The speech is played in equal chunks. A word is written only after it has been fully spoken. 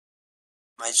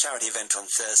my charity event on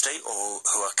Thursday, or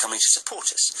who are coming to support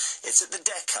us. It's at the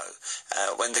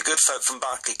Deco, when the good folk from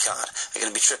Barclaycard are going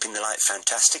to be tripping the light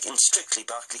fantastic in strictly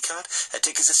Barclaycard.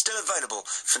 Tickets are still available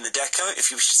from the Deco.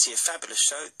 If you wish to see a fabulous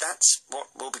show, that's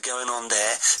what will be going on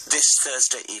there this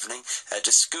Thursday evening.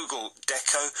 Just Google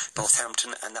Deco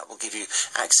Northampton and that will give you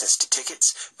access to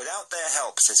tickets. Without their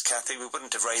help, says Kathy, we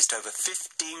wouldn't have raised over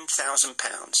 £15,000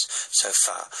 so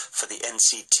far for the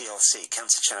NCTLC,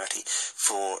 Cancer Charity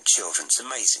for Children. It's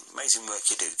amazing work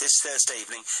you do this Thursday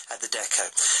evening at the Deco.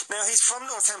 Now, he's from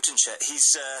Northamptonshire.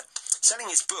 He's selling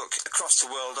his book across the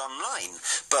world online,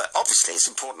 but obviously it's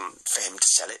important for him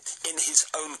to sell it in his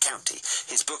own county.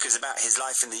 His book is about his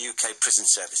life in the UK prison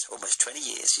service. Almost 20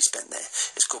 years he spent there.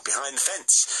 It's called Behind the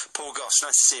Fence. Paul Goss,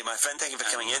 nice to see you, my friend. Thank you for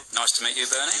coming in. Nice to meet you,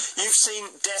 Bernie. You've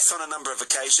seen death on a number of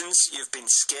occasions. You've been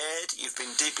scared. You've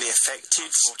been deeply affected.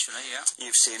 Unfortunately, yeah.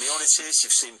 You've seen illnesses.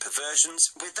 You've seen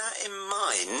perversions. With that in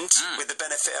mind, with the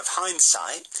benefit of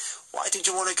hindsight, why did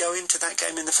you want to go into that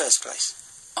game in the first place?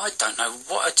 I don't know.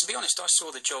 To be honest, I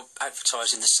saw the job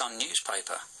advertised in the Sun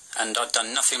newspaper, and I'd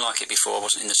done nothing like it before. I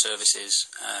wasn't in the services,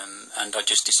 and I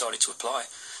just decided to apply.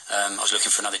 I was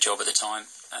looking for another job at the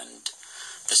time, and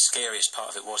the scariest part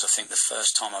of it was, I think, the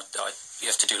first time you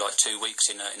have to do like 2 weeks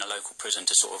in a local prison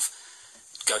to sort of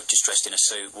go just dressed in a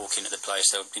suit, walk into the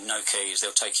place. There'll be no keys. They'll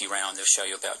take you around. They'll show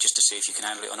you about just to see if you can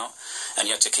handle it or not. And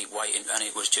you had to keep waiting. And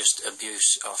it was just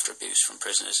abuse after abuse from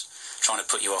prisoners, trying to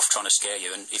put you off, trying to scare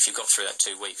you. And if you got through that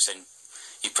 2 weeks, then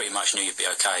you pretty much knew you'd be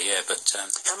okay. Yeah, but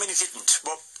how many didn't?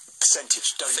 What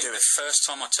percentage don't do it? The first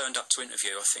time I turned up to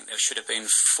interview, I think there should have been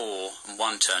 4, and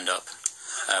 1 turned up.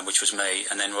 Which was me,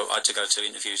 and then I had to go to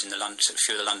interviews in a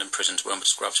few of the London prisons, Wilmot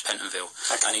Scrubs, Pentonville,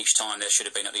 and each time there should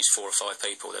have been at least 4 or 5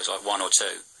 people. There was like 1 or 2,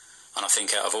 and I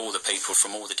think out of all the people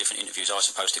from all the different interviews I was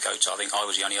supposed to go to, I think I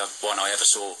was the only one I ever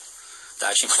saw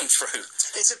that actually went through.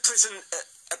 Is a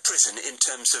prison in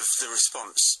terms of the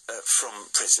response from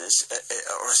prisoners,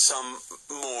 or are some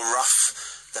more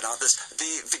rough than others?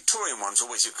 The Victorian ones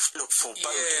always look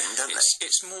foreboding, don't they?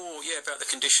 It's more, about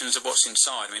the conditions of what's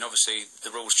inside. I mean, obviously,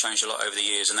 the rules changed a lot over the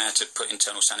years, and they had to put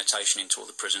internal sanitation into all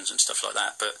the prisons and stuff like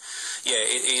that. But,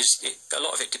 a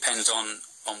lot of it depends on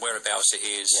whereabouts it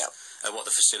is, what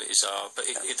the facilities are.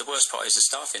 But the worst part is the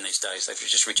staffing these days. They've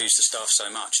just reduced the staff so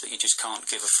much that you just can't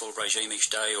give a full regime each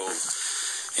day, or,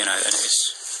 and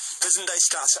it's... Prison day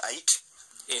starts at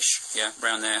 8-ish,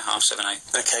 around there, 7:30,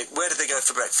 8. Okay, where do they go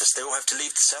for breakfast? They all have to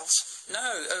leave the cells? No,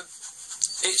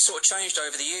 it sort of changed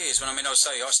over the years. I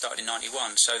started in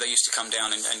 91, so they used to come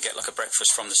down and get like a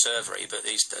breakfast from the servery, but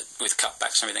with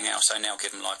cutbacks and everything else, they now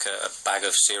give them like a bag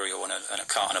of cereal and a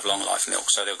carton of long life milk,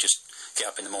 so they'll just get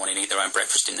up in the morning and eat their own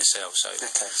breakfast in the cell. So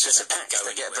it's a pack.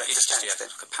 They get a breakfast pack,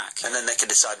 like a pack, and then they can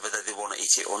decide whether they want to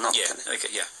eat it or not.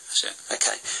 That's it.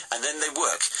 Okay, and then they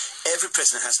work. Every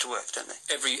prisoner has to work, don't they?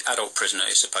 Every adult prisoner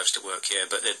is supposed to work,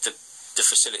 but the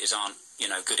facilities aren't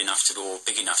good enough or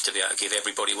big enough to be able to give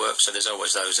everybody work. So there's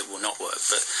always those that will not work.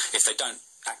 But if they don't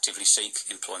actively seek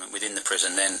employment within the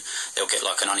prison, then they'll get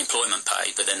like an unemployment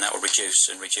pay, but then that will reduce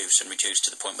and reduce and reduce to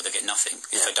the point where they get nothing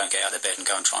if they don't get out of their bed and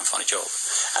go and try and find a job.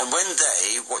 And when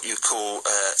they, what you call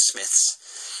Smiths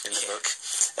in the book,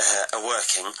 are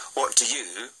working, what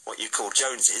you call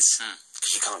Joneses,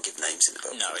 because you can't give names in the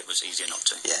book. No, it was easier not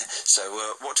to. Yeah, so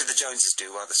what do the Joneses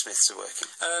do while the Smiths are working?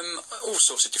 All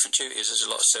sorts of different duties. There's a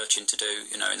lot of searching to do,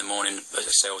 in the morning.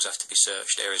 The cells have to be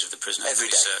searched, areas of the prison have to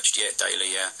be searched,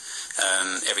 daily,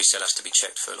 every cell has to be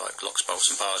checked for like locks, bolts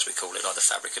and bars, we call it, like the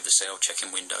fabric of the cell, checking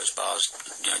windows, bars,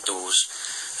 doors.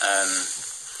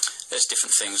 There's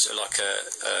different things, like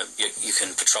you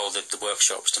can patrol the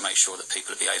workshops to make sure that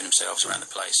people are behaving themselves around the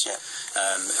place.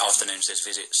 Afternoons there's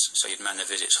visits, so you'd man the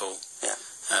visits hall.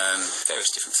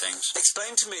 Various different things.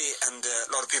 Explain to me, and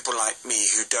a lot of people like me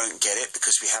who don't get it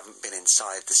because we haven't been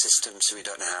inside the system, so we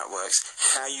don't know how it works,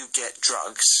 how you get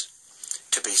drugs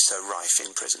to be so rife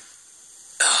in prison.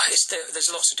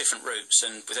 There's lots of different routes,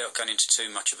 and without going into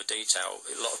too much of a detail,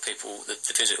 a lot of people, the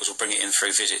visitors will bring it in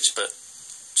through visits, but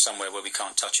somewhere where we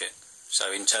can't touch it. So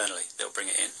internally they'll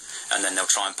bring it in, and then they'll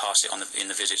try and pass it in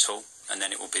the visits hall, and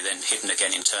then it will be then hidden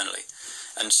again internally.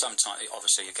 And sometimes,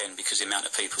 obviously, again, because the amount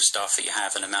of people, staff that you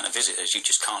have, and the amount of visitors, you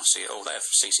just can't see it all. They have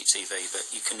CCTV, but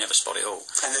you can never spot it all.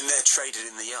 And then they're traded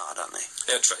in the yard, aren't they?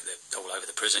 They're all over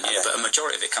the prison, but a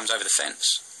majority of it comes over the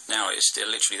fence. Now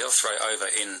they'll throw it over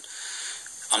in,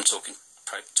 I'm talking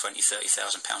probably £20,000,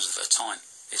 £30,000 at a time.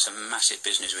 It's a massive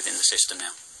business within the system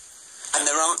now. And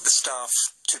there aren't the staff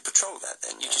to patrol that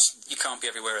then? You can't be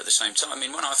everywhere at the same time. I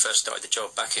mean, when I first started the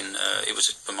job back in, it was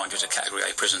a Category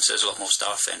A prison, so there's a lot more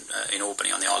staff then in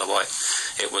Albany on the Isle of Wight.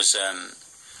 It was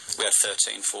we had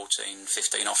 13, 14,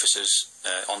 15 officers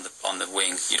on the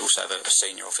wing. You'd also have a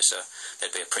senior officer.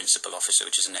 There'd be a principal officer,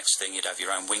 which is the next thing. You'd have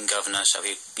your own wing governor. So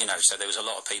so there was a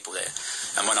lot of people there.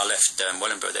 And when I left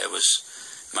Wellingborough, there was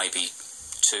maybe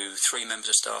 2-3 members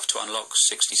of staff to unlock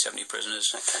 60, 70 prisoners.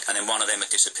 Okay. And then one of them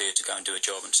had disappeared to go and do a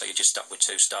job, and so you're just stuck with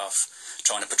 2 staff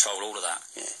trying to patrol all of that.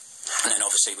 Yeah. And then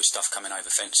obviously with stuff coming over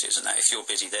fences and that, if you're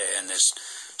busy there and there's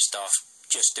staff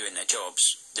just doing their jobs,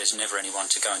 there's never anyone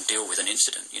to go and deal with an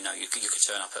incident. You could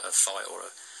turn up at a fight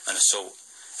or an assault,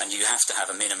 and you have to have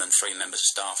a minimum 3 members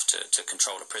of staff to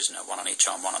control a prisoner, 1 on each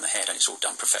arm, 1 on the head, and it's all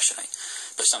done professionally.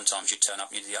 But sometimes you turn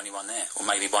up, you're the only one there, or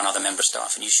maybe 1 other member of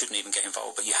staff, and you shouldn't even get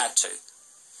involved, but you had to.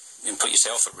 And put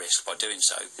yourself at risk by doing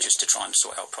so, just to try and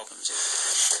sort out problems.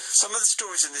 Some of the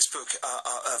stories in this book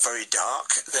are very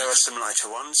dark. There are some lighter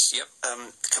ones. Yep.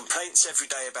 Complaints every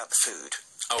day about the food.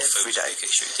 Oh, every day. Big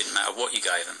issue. It didn't matter what you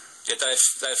gave them. Yeah, they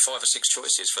had 5 or 6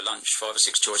 choices for lunch, 5 or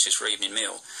 6 choices for evening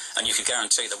meal, and you could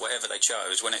guarantee that whatever they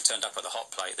chose, when it turned up at the hot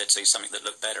plate, they'd see something that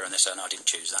looked better, and they'd say, "No, I didn't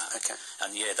choose that." Okay.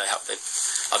 And yeah,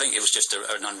 I think it was just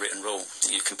an unwritten rule that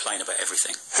you complain about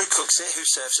everything. Who cooks it? Who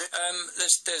serves it?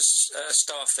 There's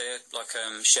staff there, like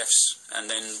chefs, and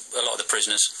then a lot of the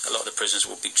prisoners. A lot of the prisoners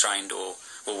will be trained or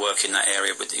will work in that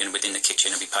area within the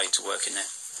kitchen and be paid to work in there.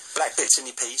 Black bits in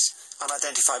your peas?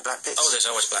 Unidentified black bits? Oh, there's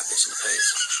always black bits in the peas.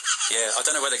 Yeah, I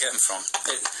don't know where they get them from.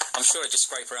 I'm sure it just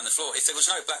scrape around the floor. If there was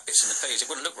no black bits in the peas, it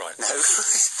wouldn't look right. No,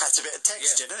 had a bit of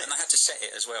texture, didn't it? And they had to set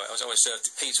it as well. It was always served.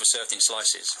 Peas were served in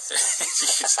slices.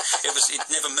 It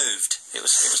never moved. It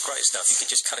was great stuff. You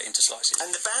could just cut it into slices. And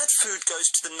the bad food goes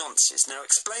to the nonces. Now,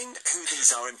 explain who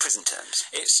these are in prison terms.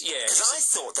 Because I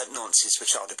thought that nonces were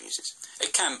child abusers.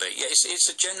 It can be. Yeah, it's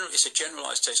a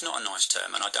generalised term. It's not a nice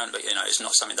term, and I don't. It's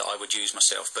not something that I would use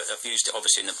myself. But I've used it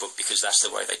obviously in the book because that's the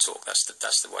way they talk. That's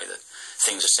the way that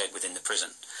things are said within the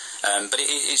prison. But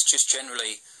it's just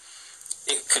generally,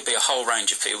 it could be a whole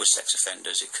range of people with sex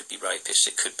offenders. It could be rapists.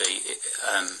 It could be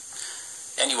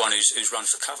anyone who's run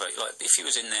for cover. Like if you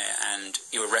was in there and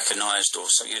you were recognised, or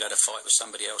so you'd had a fight with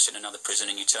somebody else in another prison,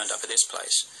 and you turned up at this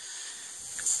place,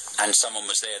 and someone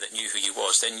was there that knew who you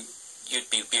was, then you'd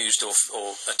be abused or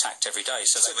attacked every day.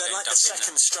 So they're like the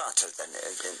second strata, then,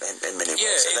 in many ways.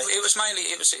 Yeah, it was mainly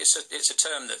it's a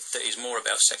term that is more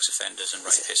about sex offenders and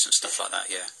rapists and stuff like that.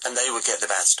 Yeah, and they would get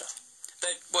the bad stuff.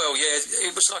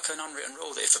 It was like an unwritten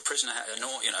rule that if a prisoner had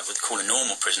what they call a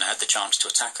normal prisoner had the chance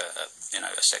to attack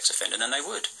a sex offender, then they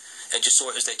would. They just saw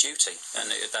it as their duty,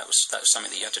 and that was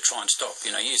something that you had to try and stop.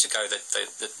 Years ago,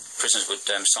 the prisoners would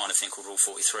sign a thing called Rule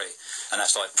 43, and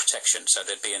that's like protection. So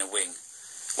they'd be in a wing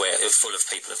where it was full of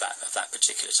people of that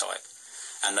particular type,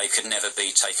 and they could never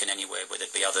be taken anywhere where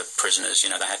there'd be other prisoners. They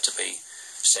had to be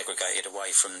segregated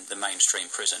away from the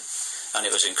mainstream prison, and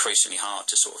it was increasingly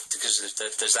hard to because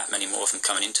there's that many more of them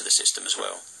coming into the system as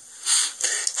well.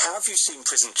 How have you seen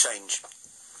prison change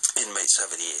inmates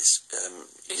over the years?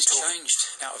 It's changed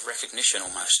out of recognition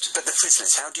almost. But the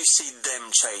prisoners, how do you see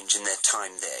them change in their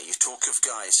time there? You talk of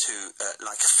guys who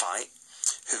like a fight,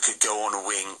 who could go on a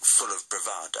wing full of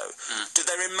bravado. Do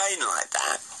they remain like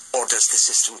that, or does the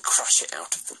system crush it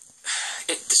out of them?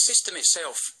 The system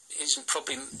itself isn't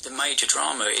probably the major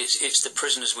drama. It's the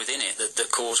prisoners within it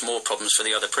that cause more problems for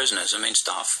the other prisoners. I mean,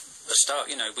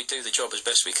 we do the job as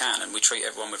best we can, and we treat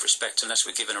everyone with respect unless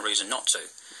we're given a reason not to.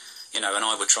 And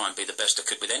I would try and be the best I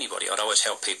could with anybody. I'd always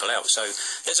help people out. So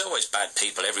there's always bad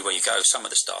people everywhere you go. Some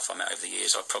of the staff I met over the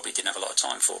years I probably didn't have a lot of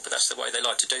time for, but that's the way they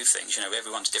like to do things.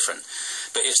 Everyone's different.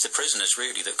 But it's the prisoners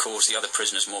really that cause the other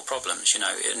prisoners more problems,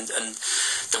 and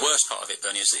the worst part of it,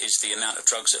 Bernie, is the amount of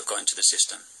drugs that have got into the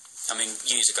system. I mean,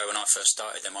 years ago when I first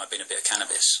started, there might have been a bit of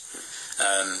cannabis.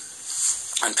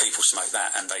 And people smoked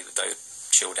that, and they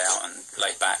chilled out and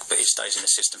laid back, but it stays in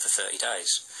the system for 30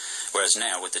 days. Whereas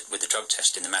now, with the drug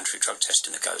testing, the mandatory drug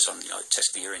testing that goes on,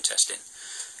 test the urine testing,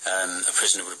 a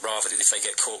prisoner would rather, if they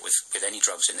get caught with any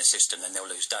drugs in the system, then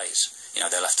they'll lose days.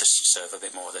 They'll have to serve a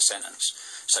bit more of their sentence.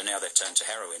 So now they've turned to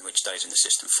heroin, which stays in the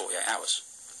system 48 hours,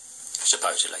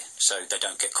 supposedly. So they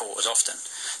don't get caught as often.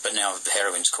 But now the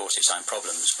heroin's caused its own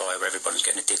problems by where everyone's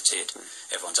getting addicted,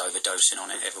 everyone's overdosing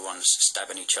on it, everyone's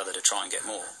stabbing each other to try and get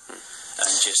more. And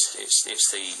just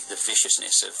it's the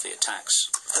viciousness of the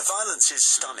attacks. The violence is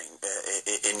stunning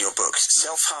in your book.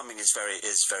 Self-harming is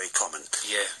very common.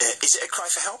 Yeah. Is it a cry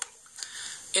for help?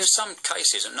 In some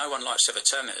cases, and no one likes to ever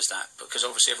term it as that, because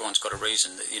obviously everyone's got a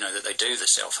reason that that they do the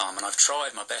self-harm, and I've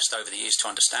tried my best over the years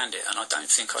to understand it, and I don't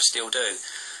think I still do.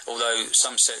 Although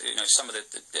some say,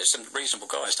 there's some reasonable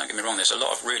guys. Don't get me wrong. There's a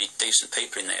lot of really decent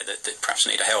people in there that perhaps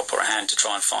need a help or a hand to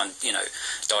try and find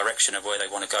direction of where they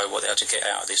want to go, how to get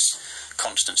out of this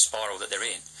constant spiral that they're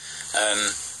in.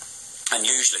 And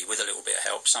usually, with a little bit of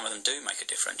help, some of them do make a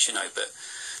difference, you know. But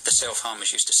the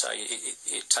self-harmers used to say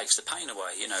it takes the pain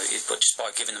away, you know, but just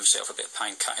by giving themselves a bit of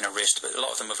pain, cutting a wrist. But a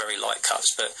lot of them were very light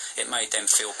cuts, but it made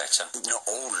them feel better. Not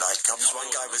all light cuts.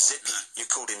 One guy was Zippy. No. You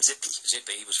called him Zippy.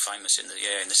 Zippy, he was famous in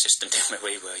the system where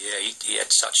we were. Yeah, he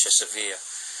had such a severe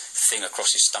thing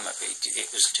across his stomach.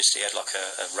 It was just, he had like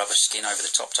a rubber skin over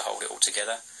the top to hold it all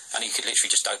together. And you could literally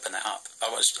just open that up.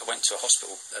 I went to a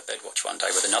hospital, a bed watch one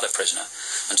day with another prisoner,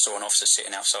 and saw an officer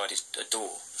sitting outside his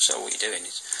door. So what are you doing?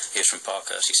 He was from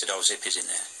Parkhurst. He said, "Oh, Zip is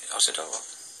in there." I said, "Oh,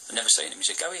 I've never seen him." He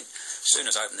said, "Go in." As soon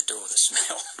as I opened the door, the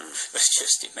smell was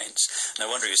just immense.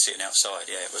 No wonder he was sitting outside.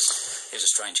 Yeah, it was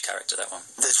a strange character, that one.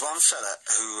 There's one fella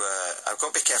who, I've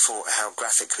got to be careful how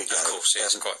graphic we go. Of course, yeah,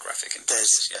 it's quite graphic in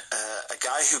There's places, yeah. a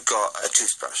guy who got a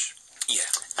toothbrush. Yeah.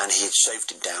 And he had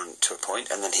shaved it down to a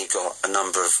point, and then he got a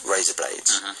number of razor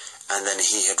blades, and then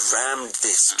he had rammed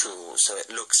this tool, so it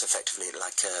looks effectively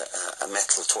like a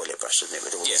metal toilet brush, doesn't it,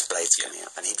 with all these blades coming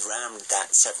out, and he'd rammed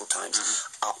that several times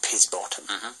up his bottom.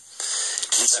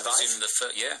 Did he survive?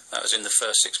 That was in the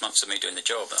first 6 months of me doing the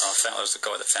job. I was the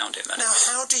guy that found him. Now,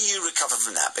 how do you recover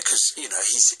from that? Because, you know,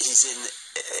 he's in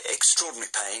extraordinary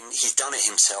pain. He's done it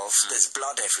himself. There's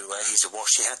blood everywhere. He's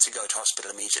awash. He had to go to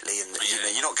hospital immediately, and you know,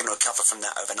 you're not going to recover from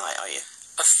that overnight, are you?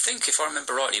 I think, if I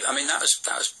remember rightly, I mean, that was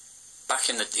back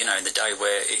in the day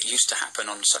where it used to happen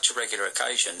on such a regular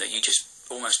occasion that you just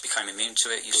almost became immune to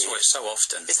it. You saw it so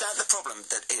often. Is that the problem,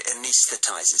 that it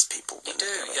anaesthetises people? You do,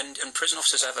 and prison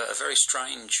officers have a very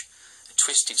strange,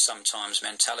 twisted sometimes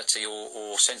mentality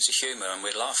or sense of humour, and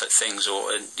we'd laugh at things,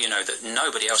 or you know, that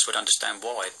nobody else would understand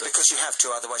why. But because you have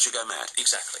to, otherwise you go mad.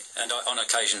 Exactly. And on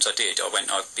occasions I did.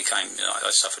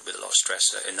 I suffered with a lot of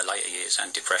stress in the later years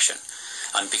and depression,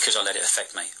 and because I let it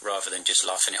affect me rather than just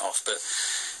laughing it off. But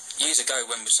years ago,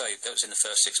 when we say that was in the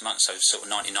first 6 months, so sort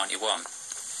of 1991.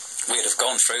 We'd have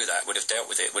gone through that, would have dealt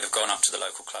with it, would have gone up to the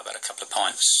local club, had a couple of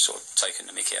pints, sort of taken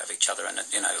the mickey out of each other, and,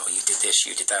 you know, oh, you did this,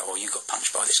 you did that, or you got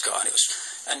punched by this guy,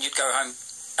 and you'd go home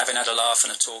having had a laugh and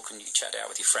a talk, and you'd chat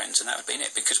out with your friends, and that would be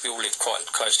it, because we all lived quite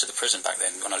close to the prison back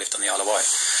then, when I lived on the Isle of Wight.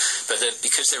 But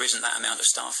because there isn't that amount of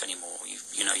staff anymore,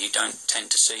 you know, you don't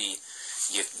tend to see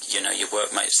your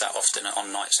workmates that often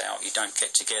on nights out. You don't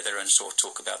get together and sort of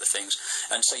talk about the things,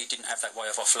 and so you didn't have that way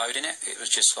of offloading it. It was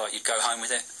just like you'd go home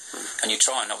with it, and you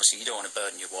try, and obviously you don't want to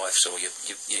burden your wives or your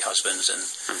husbands and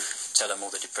tell them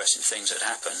all the depressing things that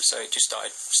happened. So it just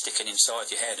started sticking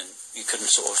inside your head, and you couldn't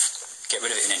sort of get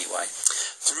rid of it in any way.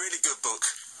 It's a really good book.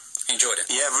 Enjoyed it?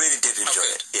 Yeah, I really did enjoy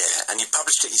it. Yeah, and you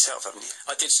published it yourself, haven't you?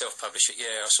 I did self-publish it.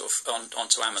 Yeah, I sort of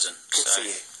onto Amazon. Good for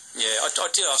you. Yeah, I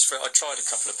did ask for it. I tried a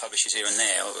couple of publishers here and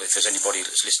there. If there's anybody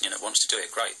that's listening that wants to do it,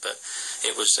 great. But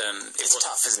it was... it's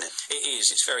tough, isn't it? It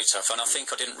is. It's very tough. And I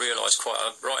think I didn't realise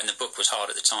writing the book was hard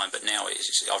at the time, but now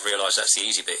I've realised that's the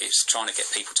easy bit. It's trying to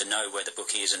get people to know where the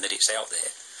book is and that it's out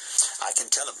there. I can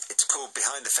tell them. It's called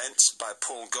Behind the Fence by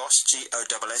Paul Goss,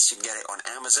 Goss. You can get it on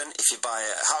Amazon. If you buy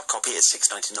a hard copy, it's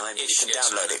 $6.99. You can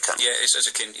download it, can't you? Yeah, it's as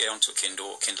a onto a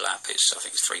Kindle or Kindle app. I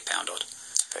think it's £3 odd.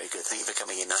 Very good. Thank you for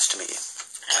coming in. Nice to meet you.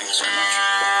 Thanks so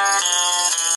much.